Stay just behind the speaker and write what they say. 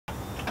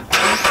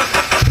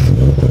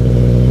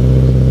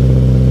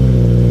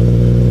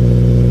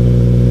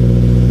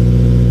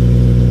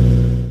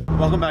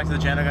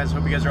channel, guys.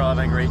 Hope you guys are all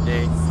having a great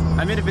day.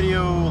 I made a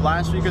video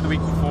last week or the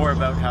week before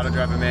about how to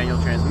drive a manual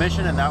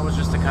transmission, and that was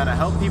just to kind of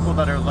help people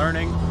that are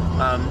learning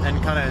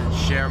and kind of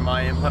share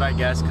my input, I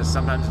guess, because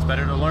sometimes it's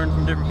better to learn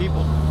from different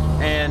people.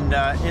 And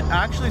it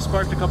actually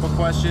sparked a couple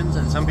questions,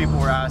 and some people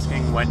were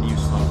asking, when do you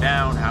slow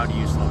down? How do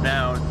you slow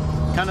down?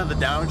 Kind of the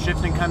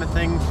downshifting kind of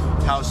thing.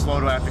 How slow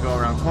do I have to go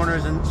around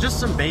corners? And just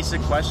some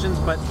basic questions,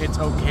 but it's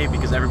okay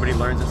because everybody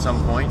learns at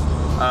some point.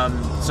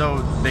 So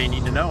they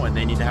need to know and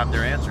they need to have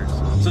their answers.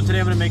 So today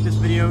I'm going to make this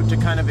video to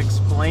kind of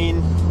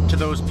explain to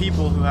those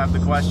people who have the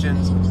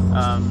questions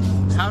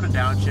how to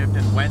downshift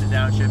and when to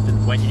downshift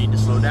and when you need to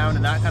slow down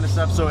and that kind of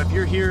stuff. So if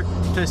you're here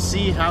to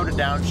see how to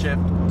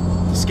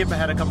downshift, skip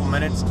ahead a couple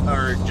minutes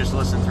or just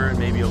listen through it,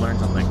 maybe you'll learn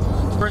something.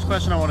 The first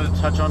question I wanted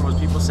to touch on was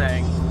people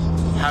saying,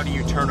 how do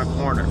you turn a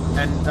corner?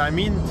 And I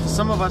mean, to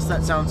some of us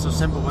that sounds so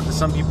simple, but to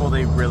some people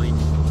they really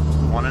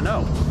want to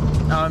know.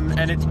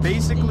 And it's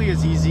basically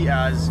as easy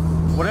as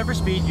whatever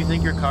speed you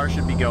think your car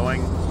should be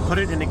going, put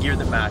it in a gear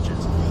that matches.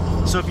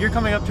 So if you're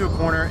coming up to a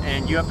corner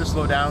and you have to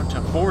slow down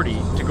to 40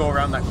 to go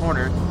around that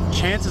corner,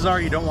 chances are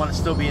you don't want to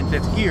still be in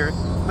 5th gear,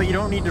 but you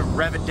don't need to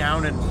rev it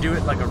down and do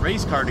it like a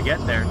race car to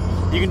get there.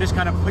 You can just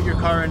kind of put your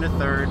car into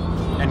 3rd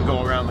and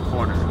go around the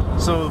corner.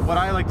 So what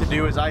I like to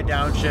do is I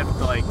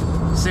downshift, like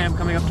say I'm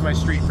coming up to my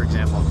street, for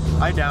example.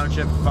 I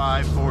downshift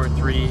 5, 4,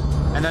 3,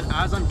 and then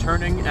as I'm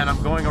turning and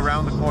I'm going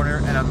around the corner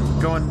and I'm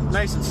going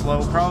nice and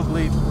slow,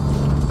 probably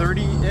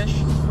 30-ish,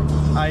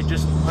 I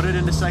just put it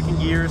into 2nd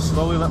gear,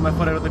 slowly let my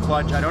foot out of the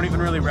clutch. I don't even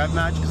really rev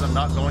match because I'm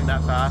not going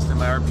that fast and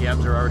my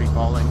RPMs are already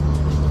falling.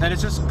 And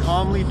it's just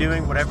calmly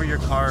doing whatever your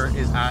car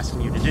is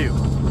asking you to do.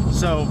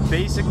 So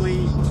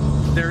basically,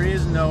 there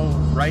is no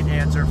right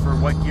answer for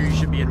what gear you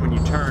should be in when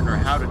you turn or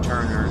how to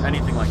turn or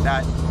anything like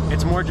that.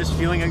 It's more just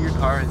feeling out your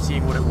car and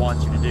seeing what it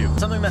wants you to do.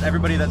 Something that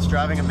everybody that's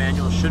driving a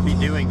manual should be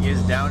doing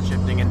is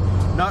downshifting,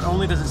 and not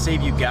only does it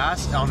save you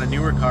gas, on a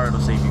newer car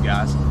it'll save you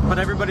gas, but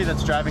everybody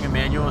that's driving a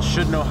manual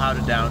should know how to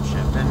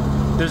downshift.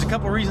 And there's a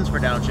couple reasons for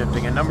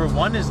downshifting, and number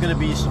one is going to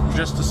be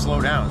just to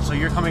slow down. So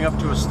you're coming up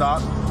to a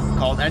stop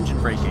called engine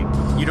braking.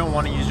 You don't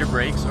want to use your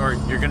brakes, or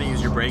you're going to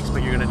use your brakes,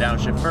 but you're going to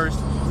downshift first.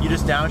 You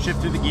just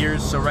downshift through the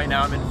gears. So right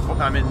now I'm in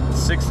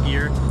 6th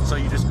gear, so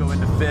you just go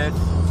into 5th,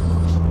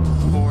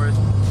 4th,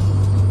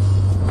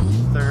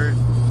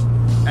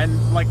 3rd,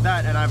 and like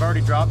that. And I've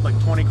already dropped like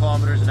 20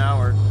 kilometers an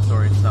hour.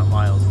 Sorry, it's not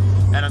miles.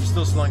 And I'm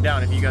still slowing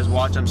down. If you guys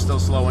watch, I'm still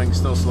slowing.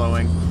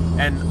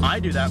 And I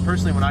do that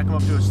personally when I come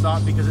up to a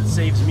stop because it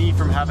saves me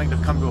from having to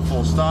come to a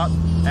full stop.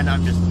 And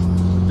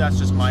that's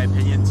just my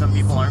opinion. Some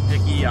people aren't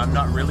picky. I'm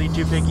not really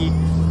too picky.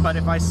 But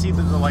if I see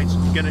that the light's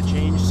gonna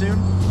change soon,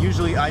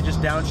 usually I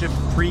just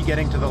downshift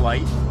pre-getting to the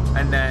light,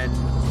 and then,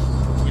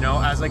 you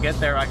know, as I get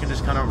there, I can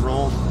just kind of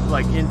roll,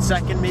 like in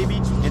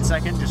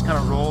 2nd, just kind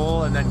of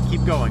roll and then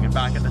keep going and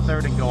back into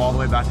 3rd and go all the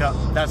way back up.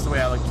 That's the way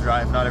I like to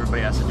drive. Not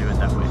everybody has to do it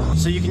that way.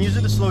 So you can use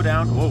it to slow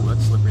down. Whoa,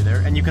 that's slippery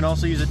there. And you can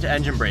also use it to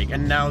engine brake.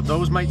 And now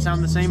those might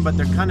sound the same, but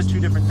they're kind of two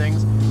different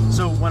things.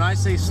 So when I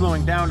say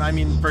slowing down, I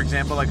mean, for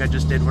example, like I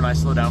just did when I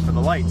slow down for the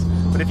lights.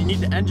 But if you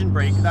need to engine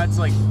brake, that's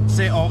like,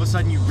 say all of a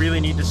sudden you really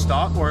need to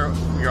stop, or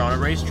you're on a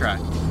racetrack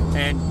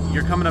and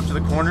you're coming up to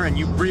the corner and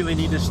you really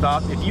need to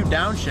stop. If you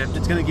downshift,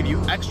 it's going to give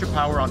you extra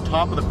power on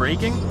top of the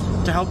braking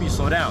to help you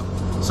slow down.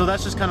 So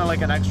that's just kind of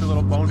like an extra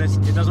little bonus.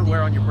 It doesn't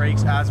wear on your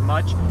brakes as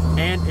much,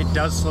 and it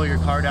does slow your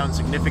car down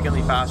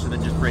significantly faster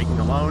than just braking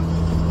alone.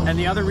 And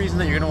the other reason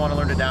that you're going to want to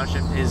learn to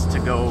downshift is to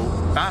go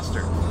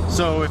faster.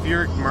 So if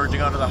you're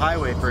merging onto the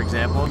highway, for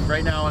example,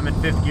 right now I'm in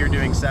 5th gear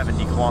doing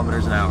 70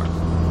 kilometers an hour.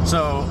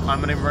 So I'm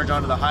going to merge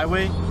onto the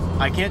highway.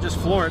 I can't just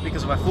floor it,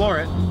 because if I floor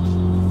it,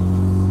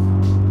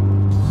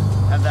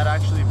 and that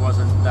actually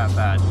wasn't that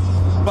bad.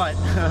 But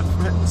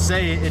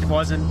say it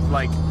wasn't,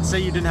 like, say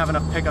you didn't have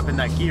enough pickup in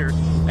that gear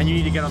and you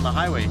need to get on the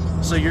highway.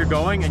 So you're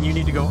going and you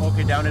need to go,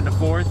 okay, down into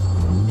 4th,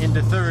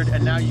 into 3rd,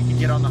 and now you can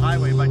get on the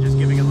highway by just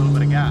giving a little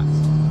bit of gas.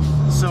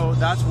 So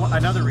that's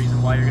another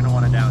reason why you're going to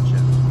want to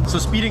downshift. So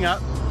speeding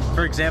up,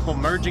 for example,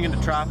 merging into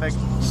traffic,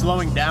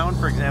 slowing down,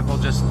 for example,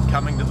 just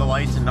coming to the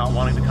lights and not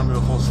wanting to come to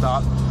a full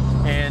stop.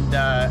 And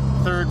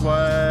 3rd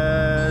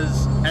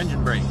was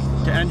engine brake,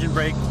 to engine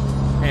brake.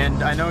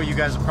 And I know you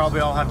guys probably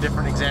all have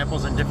different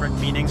examples and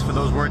different meanings for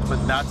those words,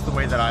 but that's the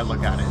way that I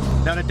look at it.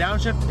 Now to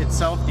downshift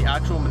itself, the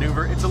actual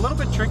maneuver, it's a little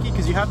bit tricky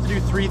because you have to do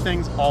 3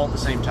 things all at the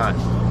same time.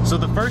 So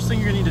the first thing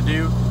you're going to need to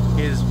do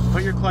is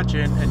put your clutch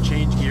in and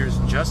change gears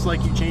just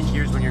like you change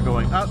gears when you're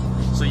going up.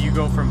 So you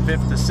go from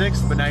 5th to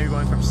 6th, but now you're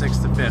going from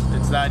 6th to 5th.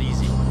 It's that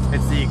easy.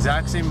 It's the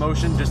exact same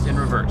motion, just in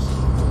reverse.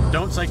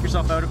 Don't psych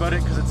yourself out about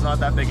it because it's not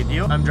that big a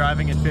deal. I'm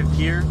driving in 5th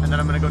gear and then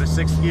I'm going to go to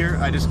 6th gear.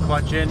 I just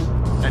clutch in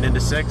and into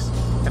 6th.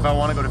 If I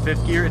want to go to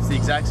 5th gear, it's the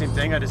exact same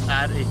thing. I just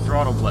add a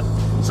throttle blip.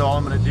 So all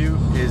I'm going to do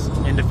is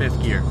into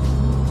 5th gear.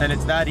 And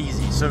it's that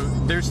easy. So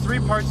there's 3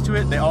 parts to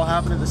it. They all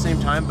happen at the same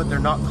time, but they're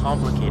not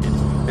complicated.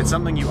 It's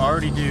something you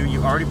already do.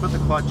 You already put the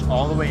clutch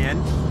all the way in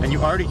and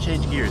you already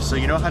change gears. So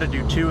you know how to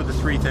do 2 of the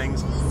 3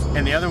 things.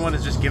 And the other one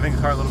is just giving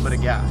the car a little bit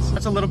of gas.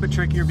 That's a little bit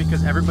trickier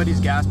because everybody's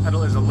gas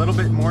pedal is a little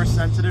bit more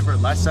sensitive or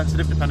less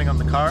sensitive depending on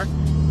the car.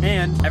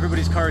 And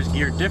everybody's car is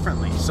geared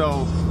differently,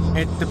 so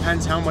it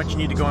depends how much you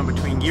need to go in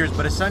between gears.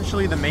 But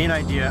essentially the main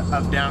idea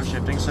of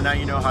downshifting, so now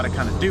you know how to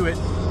kind of do it,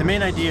 the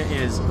main idea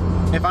is,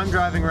 if I'm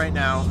driving right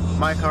now,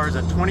 my car is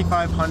at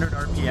 2,500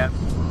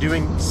 RPM,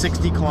 doing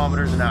 60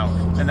 kilometers an hour,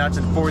 and that's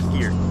in 4th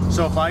gear.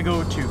 So if I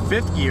go to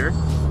 5th gear,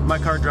 my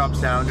car drops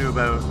down to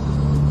about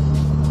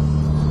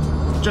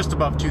just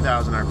above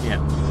 2,000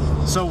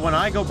 RPM. So when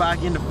I go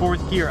back into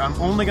 4th gear, I'm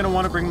only going to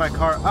want to bring my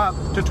car up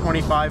to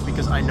 25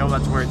 because I know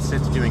that's where it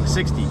sits doing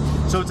 60.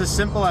 So it's as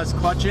simple as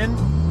clutch in,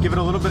 give it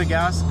a little bit of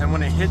gas, and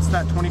when it hits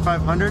that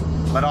 2,500,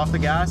 let off the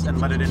gas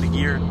and let it into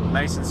gear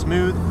nice and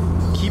smooth.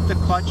 Keep the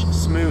clutch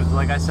smooth,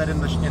 like I said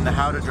in the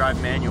how to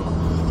drive manual.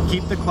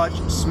 Keep the clutch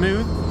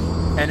smooth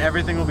and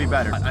everything will be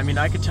better. I mean,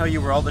 I could tell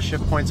you where all the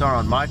shift points are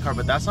on my car,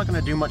 but that's not going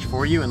to do much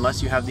for you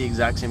unless you have the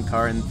exact same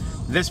car. And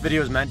this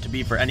video is meant to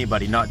be for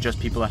anybody, not just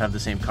people that have the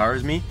same car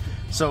as me.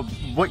 So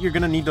what you're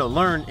going to need to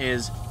learn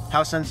is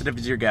how sensitive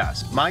is your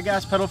gas. My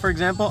gas pedal, for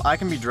example, I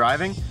can be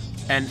driving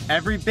and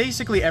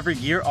basically every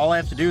gear, all I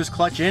have to do is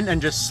clutch in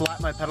and just slap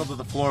my pedal to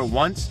the floor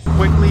once,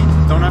 quickly,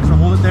 don't have to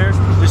hold it there,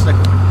 just a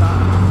quick tap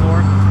to the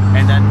floor,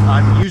 and then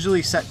I'm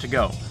usually set to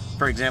go.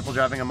 For example,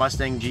 driving a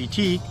Mustang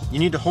GT, you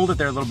need to hold it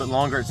there a little bit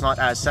longer, it's not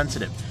as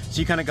sensitive. So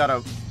you kind of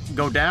gotta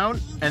go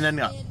down and then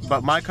up.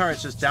 But my car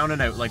is just down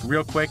and out, like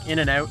real quick, in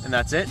and out, and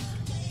that's it.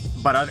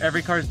 But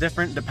every car is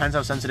different, depends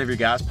how sensitive your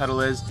gas pedal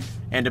is,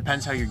 and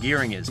depends how your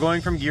gearing is.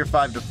 Going from gear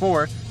 5 to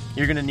 4,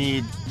 you're gonna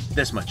need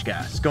this much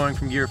gas. Going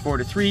from gear 4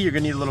 to 3, you're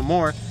gonna need a little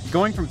more.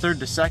 Going from 3rd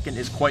to 2nd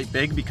is quite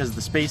big because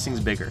the spacing's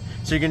bigger.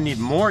 So you're gonna need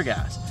more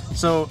gas.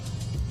 So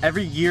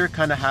every gear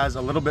kind of has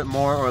a little bit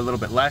more or a little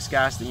bit less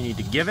gas that you need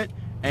to give it,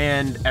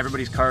 and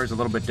everybody's car is a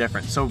little bit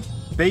different. So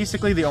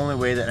basically the only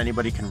way that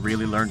anybody can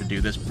really learn to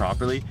do this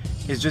properly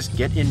is just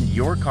get in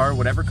your car,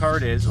 whatever car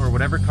it is, or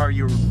whatever car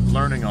you're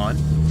learning on,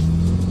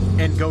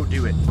 and go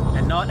do it.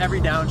 And not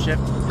every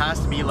downshift has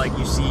to be like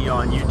you see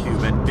on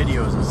YouTube and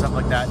videos and stuff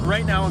like that.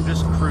 Right now I'm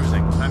just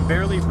cruising. I'm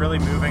barely really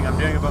moving. I'm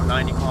doing about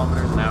 90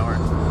 kilometers an hour.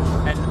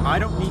 And I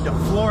don't need to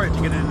floor it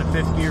to get it into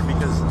 5th gear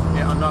because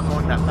I'm not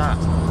going that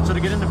fast. So to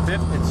get into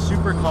 5th, it's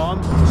super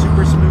calm,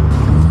 super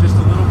smooth, just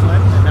a little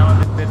blip, and now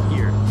I'm in 5th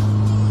gear.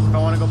 If I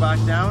want to go back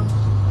down,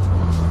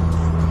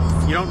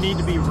 you don't need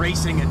to be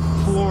racing and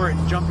floor it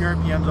and jump your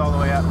RPMs all the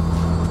way up.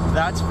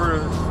 That's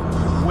for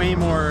way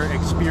more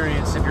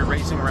experience if you're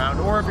racing around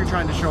or if you're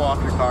trying to show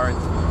off your car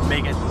and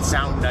make it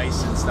sound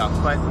nice and stuff.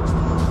 But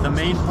the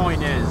main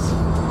point is,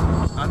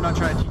 I'm not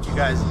trying to teach you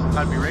guys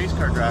how to be race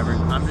car drivers.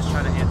 I'm just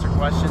trying to answer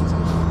questions,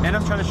 and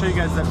I'm trying to show you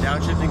guys that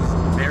downshifting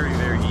is very,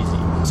 very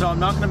easy. So I'm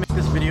not going to make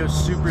this video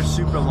super,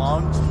 super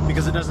long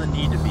because it doesn't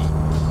need to be.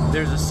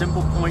 There's a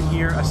simple point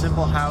here, a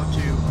simple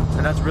how-to,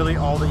 and that's really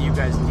all that you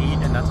guys need,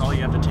 and that's all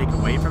you have to take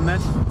away from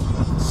this.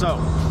 So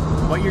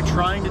what you're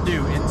trying to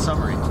do, in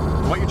summary,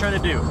 what you're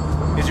trying to do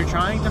is you're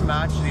trying to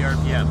match the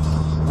RPM.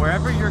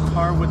 Wherever your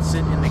car would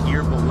sit in the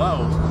gear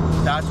below,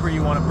 that's where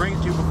you want to bring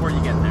it to before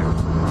you get there.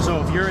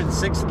 So if you're in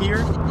 6th gear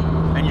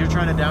and you're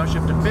trying to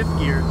downshift to 5th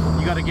gear,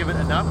 you got to give it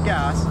enough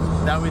gas,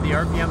 that way the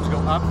RPMs go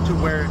up to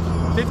where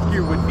 5th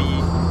gear would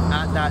be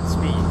at that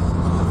speed.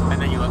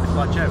 And then you let the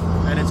clutch out.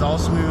 And it's all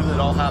smooth, it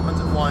all happens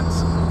at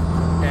once.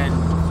 And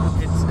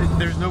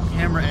there's no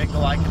camera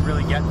angle I can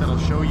really get that'll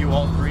show you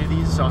all 3 of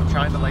these, so I'm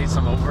trying to lay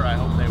some over, I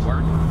hope they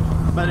work.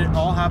 But it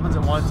all happens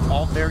at once,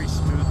 all very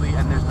smoothly,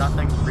 and there's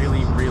nothing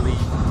really, really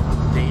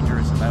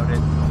dangerous about it,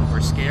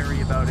 or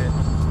scary about it,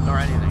 or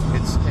anything.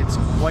 It's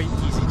quite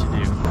easy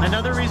to do.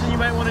 Another reason you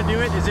might want to do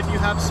it is if you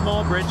have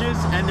small bridges,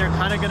 and they're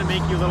kind of going to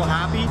make you a little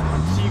happy.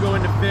 So you go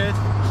into 5th,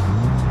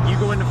 you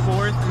go into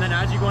 4th, and then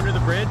as you go under the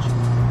bridge,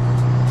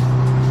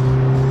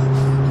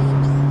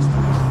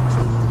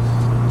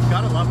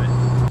 gotta love it.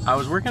 I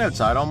was working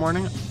outside all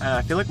morning and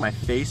I feel like my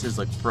face is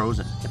like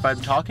frozen. If I'm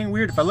talking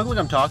weird, if I look like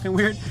I'm talking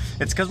weird,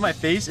 it's because my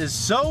face is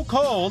so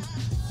cold.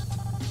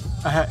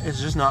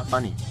 It's just not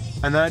funny.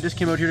 And then I just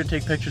came out here to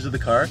take pictures of the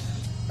car.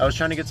 I was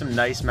trying to get some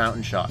nice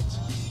mountain shots.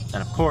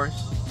 And of course,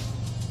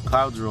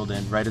 clouds rolled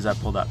in right as I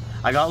pulled up.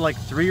 I got like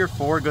 3 or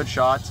 4 good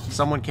shots.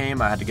 Someone came,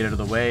 I had to get out of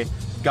the way.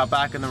 Got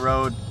back in the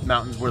road,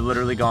 mountains were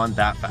literally gone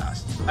that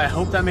fast. I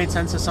hope that made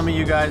sense to some of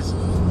you guys.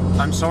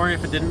 I'm sorry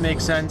if it didn't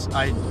make sense.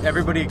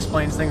 Everybody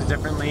explains things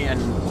differently,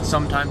 and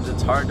sometimes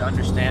it's hard to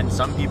understand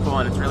some people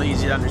and it's really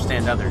easy to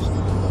understand others.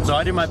 So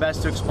I do my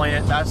best to explain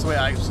it. That's the way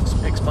I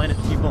explained it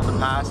to people in the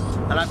past.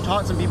 And I've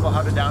taught some people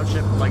how to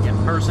downshift like in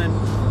person,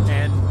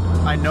 and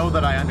I know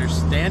that I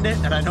understand it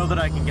and I know that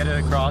I can get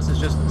it across. It's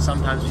just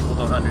sometimes people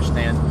don't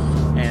understand,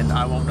 and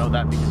I won't know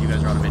that because you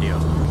guys are on a video.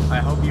 I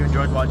hope you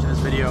enjoyed watching this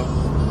video.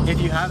 If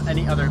you have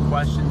any other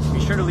questions, be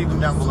sure to leave them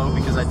down below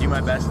because I do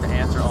my best to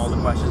answer all the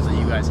questions that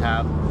you guys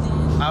have.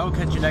 I will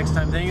catch you next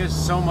time. Thank you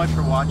guys so much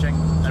for watching,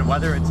 and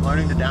whether it's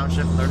learning to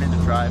downshift, learning to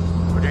drive,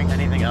 or doing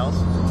anything else,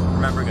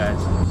 remember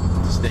guys,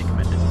 to stay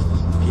committed.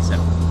 Peace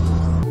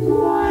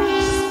out.